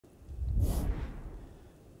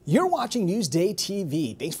You're watching Newsday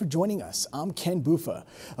TV. Thanks for joining us. I'm Ken Bufa.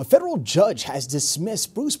 A federal judge has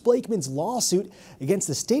dismissed Bruce Blakeman's lawsuit against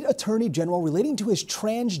the state attorney general relating to his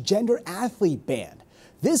transgender athlete ban.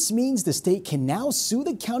 This means the state can now sue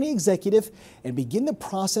the county executive and begin the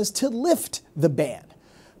process to lift the ban.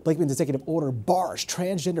 Blakeman's executive order bars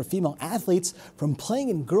transgender female athletes from playing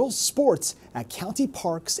in girls' sports at county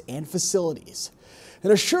parks and facilities.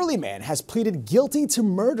 And a Shirley man has pleaded guilty to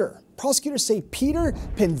murder. Prosecutors say Peter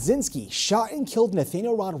Penzinski shot and killed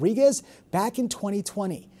Nathaniel Rodriguez back in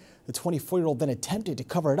 2020. The 24-year-old then attempted to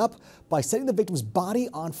cover it up by setting the victim's body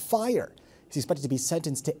on fire. He's expected to be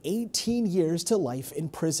sentenced to 18 years to life in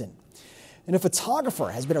prison. And a photographer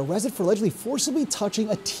has been arrested for allegedly forcibly touching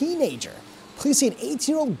a teenager. Police say an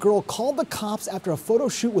 18-year-old girl called the cops after a photo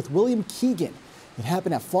shoot with William Keegan. It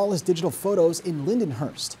happened at Flawless Digital Photos in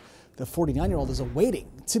Lindenhurst. The 49-year-old is awaiting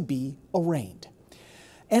to be arraigned.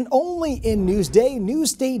 And only in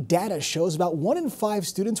Newsday data shows about 1 in 5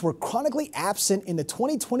 students were chronically absent in the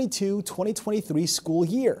 2022-2023 school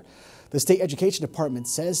year. The state education department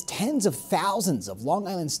says tens of thousands of Long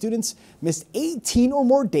Island students missed 18 or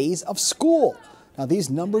more days of school. Now, these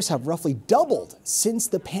numbers have roughly doubled since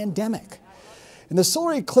the pandemic. And the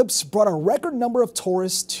solar eclipse brought a record number of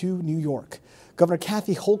tourists to New York. Governor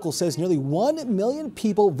Kathy Hochul says nearly 1 million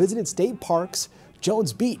people visited state parks.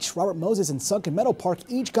 Jones Beach, Robert Moses, and Sunken Meadow Park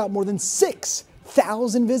each got more than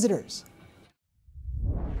 6,000 visitors.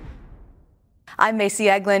 I'm Macy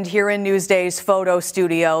Egland here in Newsday's photo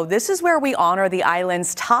studio. This is where we honor the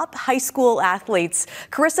island's top high school athletes.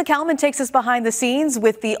 Carissa Kalman takes us behind the scenes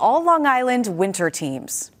with the All Long Island winter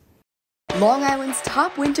teams. Long Island's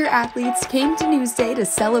top winter athletes came to Newsday to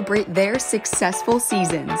celebrate their successful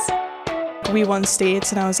seasons. We won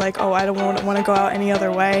states and I was like, oh, I don't want to go out any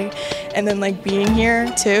other way. And then like being here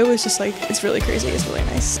too, it's just like, it's really crazy. It's really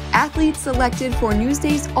nice. Athletes selected for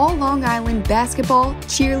Newsday's All Long Island basketball,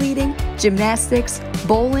 cheerleading, gymnastics,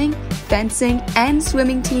 bowling, fencing, and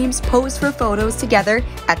swimming teams posed for photos together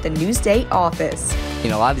at the Newsday office. You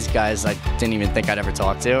know, a lot of these guys I didn't even think I'd ever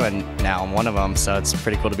talk to, and now I'm one of them, so it's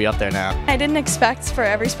pretty cool to be up there now. I didn't expect for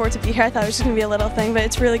every sport to be here. I thought it was just going to be a little thing, but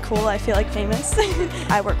it's really cool. I feel like famous.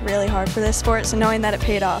 I worked really hard for this sport, so knowing that it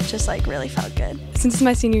paid off just like really felt good. Since it's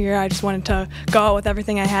my senior year, I just wanted to go out with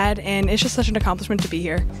everything I had, and it's just such an accomplishment to be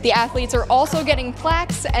here. The athletes are also getting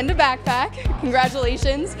plaques and a backpack.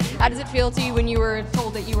 Congratulations. How does it feel to you when you were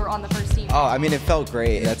told that you were on the first team? Oh, I mean, it felt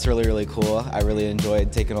great. That's really, really cool. I really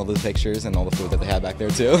enjoyed taking all those pictures and all the food that they had back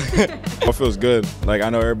there too. It feels good. Like, I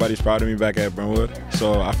know everybody's proud of me back at Brentwood,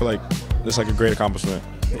 so I feel like it's like a great accomplishment.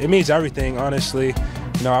 It means everything, honestly.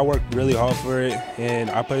 You know, I worked really hard for it, and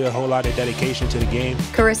I put a whole lot of dedication to the game.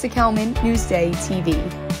 Carissa Kelman, Newsday TV.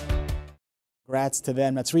 Congrats to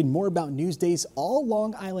them. Let's read more about Newsday's All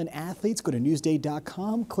Long Island athletes. Go to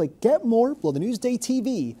Newsday.com, click Get More below the Newsday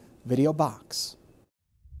TV video box.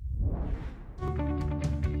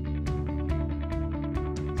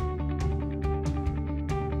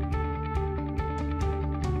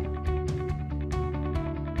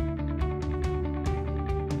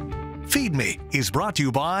 FeedMe is brought to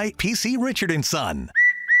you by PC Richard & Son.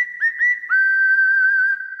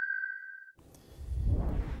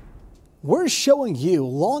 We're showing you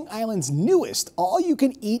Long Island's newest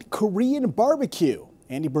all-you-can-eat Korean barbecue.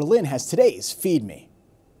 Andy Berlin has today's Feed Me.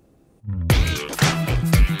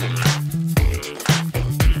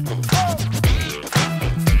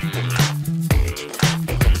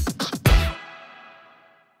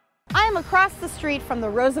 I'm across the street from the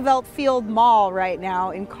Roosevelt Field Mall right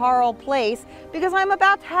now in Carl Place because I'm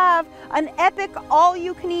about to have an epic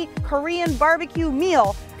all-you-can-eat Korean barbecue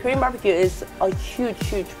meal. Korean barbecue is a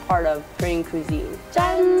huge part of Korean cuisine.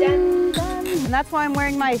 Dun, dun, dun. And that's why I'm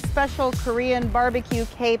wearing my special Korean barbecue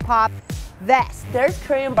K-pop vest. There's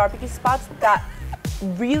Korean barbecue spots that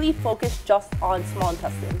really focus just on small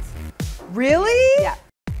intestines. Really? Yeah.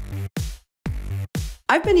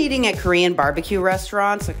 I've been eating at Korean barbecue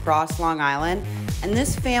restaurants across Long Island, and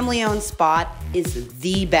this family-owned spot is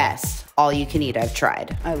the best all-you-can-eat I've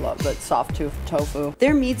tried. I love that soft tofu.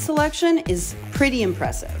 Their meat selection is pretty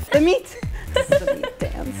impressive. The meat, this is the meat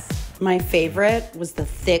dance. My favorite was the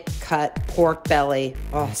thick-cut pork belly.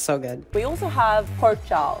 Oh, so good. We also have pork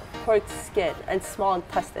jowl, pork skin, and small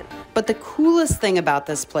intestine. But the coolest thing about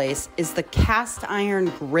this place is the cast iron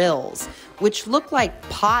grills, which look like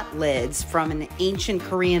pot lids from an ancient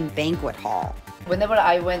Korean banquet hall. Whenever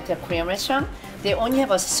I went to a Korean restaurant, they only have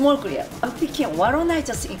a small grill. I'm thinking, why don't I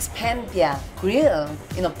just expand their grill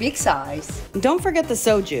in a big size? And don't forget the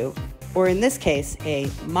soju, or in this case, a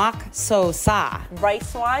mak so sa.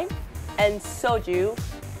 Rice wine and soju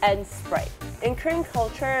and Sprite. In Korean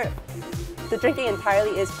culture, The drinking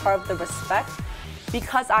entirely is part of the respect.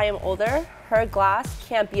 Because I am older, her glass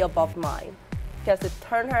can't be above mine. She has to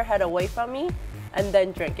turn her head away from me and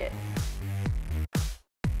then drink it.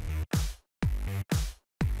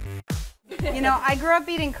 You know, I grew up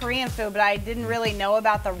eating Korean food, but I didn't really know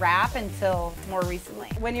about the wrap until more recently.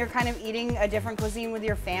 When you're kind of eating a different cuisine with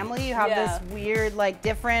your family, you have this weird, like,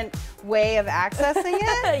 different way of accessing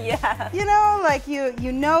it. Yeah. You know, like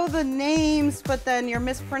you know the names, but then you're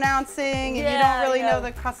mispronouncing and you don't really know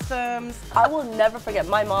the customs. I will never forget,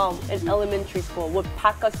 my mom in elementary school would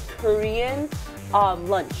pack us Korean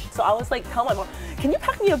lunch. So I was like, tell my mom, can you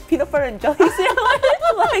pack me a peanut butter and jelly sandwich?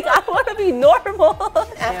 Like, I want to be normal.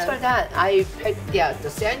 After that, I picked the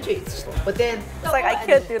sandwich, but then it's like, I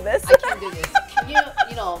can't do this. I can't do this. Can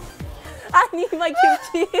you know? I need my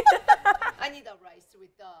kimchi. I need the rice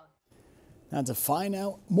with the. Now, to find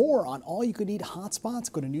out more on all-you-can-eat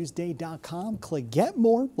hotspots, go to Newsday.com, click Get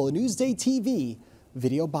More, below the Newsday TV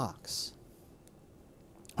video box.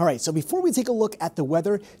 All right, so before we take a look at the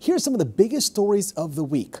weather, here's some of the biggest stories of the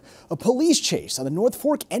week. A police chase on the North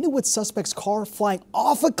Fork ended with suspect's car flying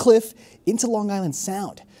off a cliff into Long Island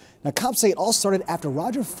Sound. Now, cops say it all started after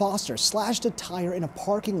Roger Foster slashed a tire in a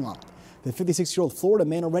parking lot. The 56-year-old Florida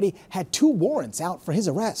man already had 2 warrants out for his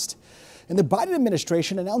arrest. And the Biden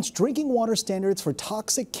administration announced drinking water standards for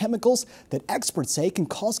toxic chemicals that experts say can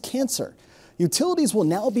cause cancer. Utilities will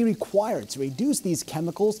now be required to reduce these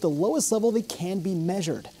chemicals to the lowest level they can be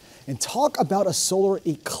measured. And talk about a solar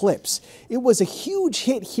eclipse. It was a huge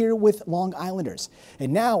hit here with Long Islanders.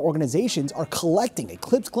 And now organizations are collecting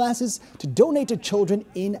eclipse glasses to donate to children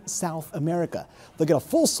in South America. They'll get a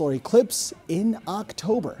full solar eclipse in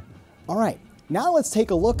October. All right, now let's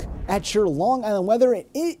take a look at your Long Island weather.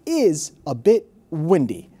 It is a bit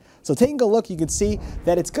windy. So taking a look, you can see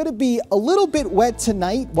that it's going to be a little bit wet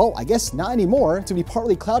tonight. Well, I guess not anymore. It's going to be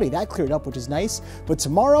partly cloudy. That cleared up, which is nice. But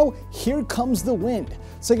tomorrow, here comes the wind.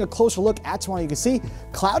 So taking a closer look at tomorrow, you can see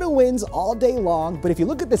cloudy winds all day long. But if you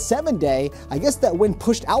look at the 7-day, I guess that wind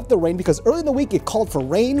pushed out the rain because early in the week it called for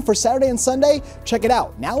rain for Saturday and Sunday. Check it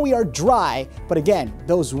out. Now we are dry. But again,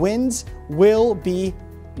 those winds will be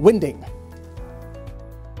winding.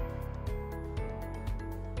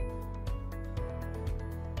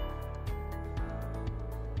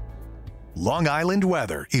 Long Island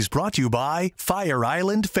weather is brought to you by Fire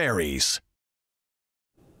Island Ferries.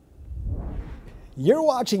 You're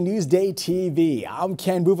watching Newsday TV. I'm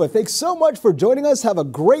Ken Buffa. Thanks so much for joining us. Have a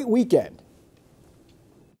great weekend.